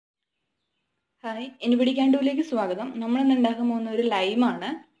Hi, എനിബഡിക്കാണ്ടോയിലേക്ക് സ്വാഗതം. നമ്മളിന്ന് ഉണ്ടാക്കാൻ പോകുന്ന ഒരു ലൈമാണ്.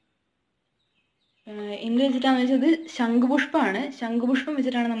 എന്ത് വെച്ചിട്ടാണെന്ന് വെച്ചാൽ ഇത് ശംഖുപുഷ്പമാണ്. ശംഖുപുഷ്പം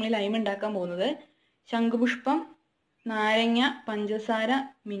വെച്ചിട്ടാണ് നമ്മൾ ഈ ലൈം ഉണ്ടാക്കാൻ പോകുന്നത്. ശംഖുപുഷ്പം, നാരങ്ങ, പഞ്ചസാര,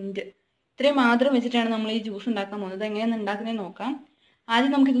 മിൻറ്റ് ഇത്രയും മാത്രം വെച്ചിട്ടാണ് നമ്മൾ ഈ ജ്യൂസ് ഉണ്ടാക്കാൻ പോകുന്നത്. എങ്ങനെയാണ് ഉണ്ടാക്കുന്നതെന്ന് നോക്കാം.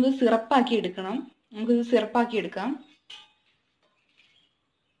 ആദ്യം നമുക്കിതൊന്ന് സിറപ്പാക്കി എടുക്കണം. നമുക്കിത് സിറപ്പാക്കി എടുക്കാം.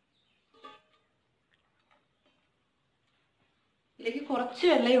 ഇതിലേക്ക് കുറച്ച്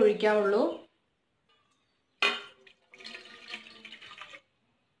വെള്ളമേ ഒഴിക്കാവുള്ളൂ.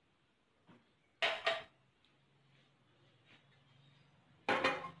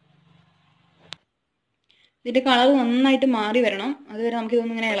 ഇതിൻ്റെ കളർ നന്നായിട്ട് മാറി വരണം. അതുവരെ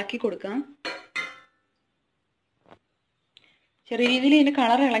നമുക്കിതൊന്ന് ഇങ്ങനെ ഇളക്കി കൊടുക്കാം. ചെറിയ രീതിയിൽ ഇതിൻ്റെ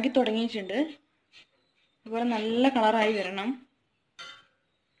കളർ ഇളക്കി തുടങ്ങിയിട്ടുണ്ട്. അതുപോലെ നല്ല കളറായി വരണം.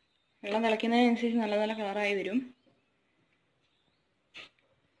 വെള്ളം തിളയ്ക്കുന്നതിനനുസരിച്ച് നല്ല നല്ല കളറായി വരും.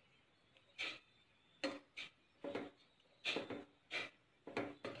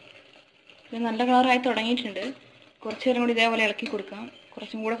 ഇത് നല്ല കളറായി തുടങ്ങിയിട്ടുണ്ട്. കുറച്ച് നേരം കൂടി ഇതേപോലെ ഇളക്കി കൊടുക്കാം.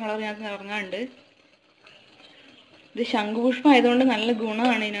 കുറച്ചും കൂടെ കളർ ഇതിനകത്ത് ഇറങ്ങാനുണ്ട്. ഇത് ശംഖുപുഷ്പം ആയതുകൊണ്ട് നല്ല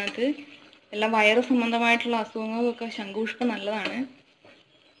ഗുണമാണ് ഇതിനകത്ത്. എല്ലാം വയറ് സംബന്ധമായിട്ടുള്ള അസുഖങ്ങൾക്കൊക്കെ ശംഖുപുഷ്പം നല്ലതാണ്.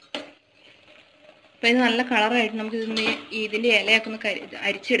 അപ്പം ഇത് നല്ല കളറായിട്ട് നമുക്ക് ഇതിൻ്റെ ഇലയൊക്കെ ഒന്ന്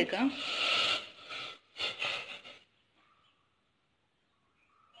അരിച്ചെടുക്കാം.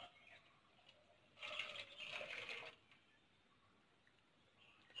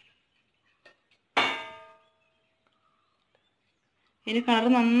 ഇതിൻ്റെ കളർ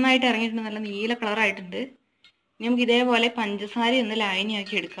നന്നായിട്ട് ഇറങ്ങിയിട്ടുണ്ട്. നല്ല നീല കളറായിട്ടുണ്ട്. ഇനി നമുക്ക് ഇതേപോലെ പഞ്ചസാര ഒന്ന്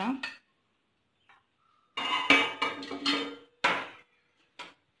ലായനിയാക്കി എടുക്കാം.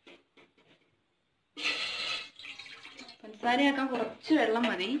 പഞ്ചസാരയാക്കാൻ കുറച്ച് വെള്ളം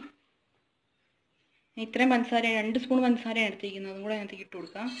മതി. ഇത്രയും പഞ്ചസാര 2 സ്പൂൺ പഞ്ചസാരയാണ് എടുത്തിരിക്കുന്നത്. അതും കൂടെ അതിനകത്തേക്ക് ഇട്ട്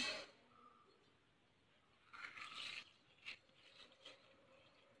കൊടുക്കാം.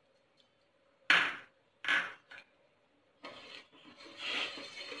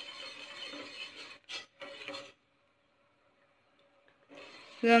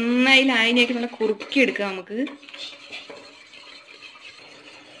 ഇത് നന്നായി ലായനിയാക്കി നല്ല കുറുക്കിയെടുക്കാം. നമുക്ക്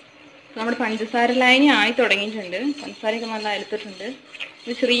നമ്മുടെ പഞ്ചസാര ലായനി ആയി തുടങ്ങിയിട്ടുണ്ട്. പഞ്ചസാരയൊക്കെ നല്ല അലുത്തിട്ടുണ്ട്.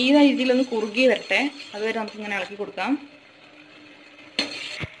 ഇത് ചെറിയ രീതിയിലൊന്ന് കുറുകി വരട്ടെ. അതുവരെ നമുക്കിങ്ങനെ ഇളക്കി കൊടുക്കാം.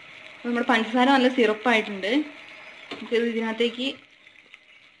 നമ്മുടെ പഞ്ചസാര നല്ല സിറപ്പായിട്ടുണ്ട്. നമുക്കിത് ഇതിനകത്തേക്ക്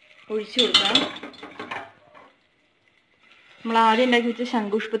ഒഴിച്ചു കൊടുക്കാം. നമ്മൾ ആദ്യം ഉണ്ടാക്കി വെച്ച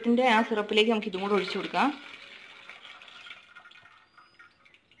ശംഖുപുഷ്പത്തിൻ്റെ ആ സിറപ്പിലേക്ക് നമുക്ക് ഇതും കൂടെ ഒഴിച്ചു കൊടുക്കാം.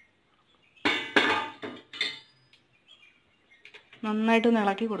 നന്നായിട്ടൊന്ന്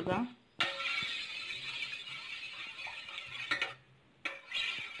ഇളക്കി കൊടുക്കാം.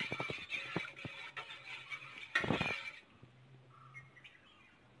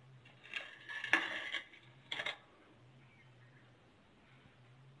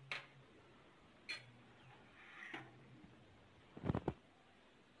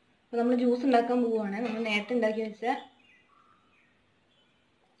 അപ്പോൾ നമ്മൾ ജ്യൂസ് ഉണ്ടാക്കാൻ പോവുകയാണ്. നമ്മൾ നേരത്തെ ഉണ്ടാക്കി വെച്ച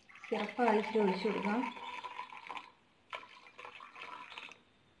സിറപ്പ് ആവശ്യത്തിൽ ഒഴിച്ചു കൊടുക്കാം.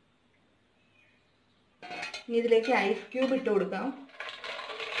 ഇനി ഇതിലേക്ക് ഐസ് ക്യൂബ് ഇട്ട് കൊടുക്കാം.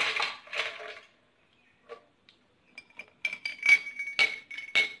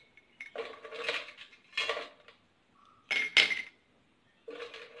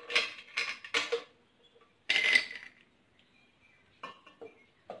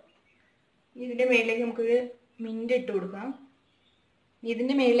 ഇതിൻ്റെ മേളിലേക്ക് നമുക്കൊരു മിൻറ്റ് ഇട്ട് കൊടുക്കാം.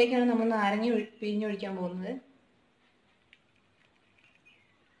 ഇതിൻ്റെ മേളിലേക്കാണ് നമ്മൾ നാരങ്ങ പിഴിഞ്ഞൊഴിക്കാൻ പോകുന്നത്.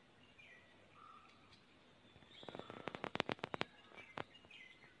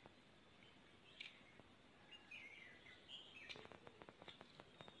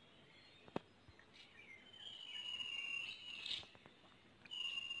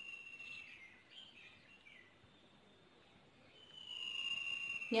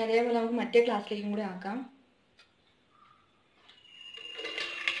 ഇനി അതേപോലെ നമുക്ക് മറ്റേ ഗ്ലാസ്സിലേക്കും കൂടി ആക്കാം.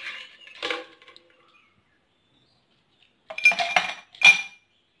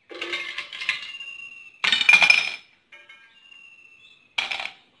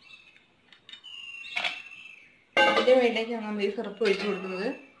 ഇതിൻ്റെ മേളിലേക്കാണ് നമ്മൾ ഈ സിറപ്പ് ഒഴിച്ചു കൊടുക്കുന്നത്.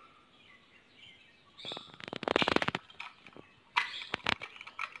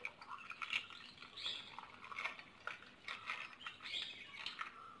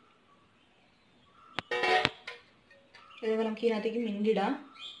 അതേപോലെ നമുക്ക് ഇതിനകത്തേക്ക് മിൻറ്റ് ഇടാം.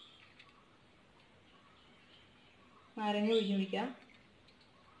 നാരങ്ങ പിഴിഞ്ഞൊഴിക്കാം.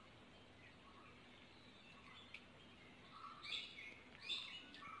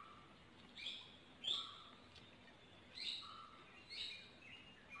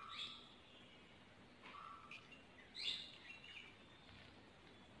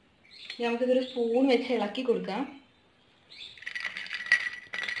 നമുക്കിതൊരു സ്പൂൺ വെച്ച് ഇളക്കി കൊടുക്കാം.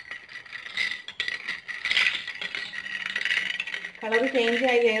 കളർ ചേഞ്ച്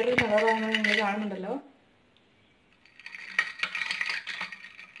ആയി വേറൊരു കളറാണെന്ന് നിങ്ങൾ കാണുന്നുണ്ടല്ലോ.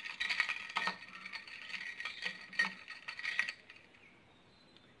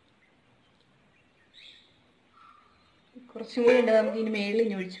 കുറച്ചും കൂടി ഉണ്ട്, നമുക്ക് ഇതിന് മേളിൽ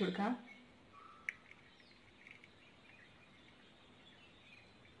ഇനി ഒഴിച്ചു കൊടുക്കാം.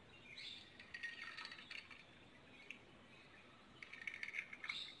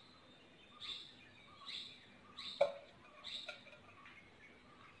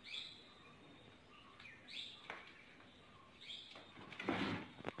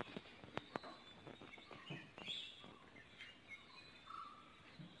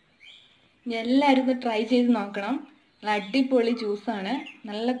 എല്ലാവരും ഇത് ട്രൈ ചെയ്ത് നോക്കണം. നല്ല അടിപൊളി ജ്യൂസാണ്,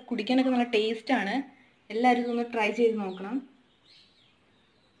 നല്ല കുടിക്കാനൊക്കെ നല്ല ടേസ്റ്റാണ്. എല്ലാവരും ഇതൊന്ന് ട്രൈ ചെയ്ത് നോക്കണം.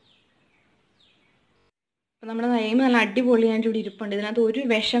 അപ്പം നമ്മുടെ ലൈമ് നല്ല അടിപൊളിയായിട്ട് ഇവിടെ ഇരിപ്പുണ്ട്. ഇതിനകത്ത് ഒരു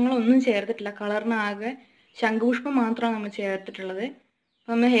വിഷങ്ങളൊന്നും ചേർത്തിട്ടില്ല. കളറിനാകെ ശംഖുപുഷ്പം മാത്രമാണ് നമ്മൾ ചേർത്തിട്ടുള്ളത്.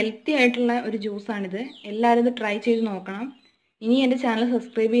 അപ്പം നമ്മൾ ഹെൽത്തി ആയിട്ടുള്ള ഒരു ജ്യൂസാണിത്. എല്ലാവരും ഇത് ട്രൈ ചെയ്ത് നോക്കണം. ഇനി എൻ്റെ ചാനൽ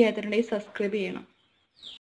സബ്സ്ക്രൈബ് ചെയ്യാത്തിട്ടുണ്ടെങ്കിൽ സബ്സ്ക്രൈബ് ചെയ്യണം.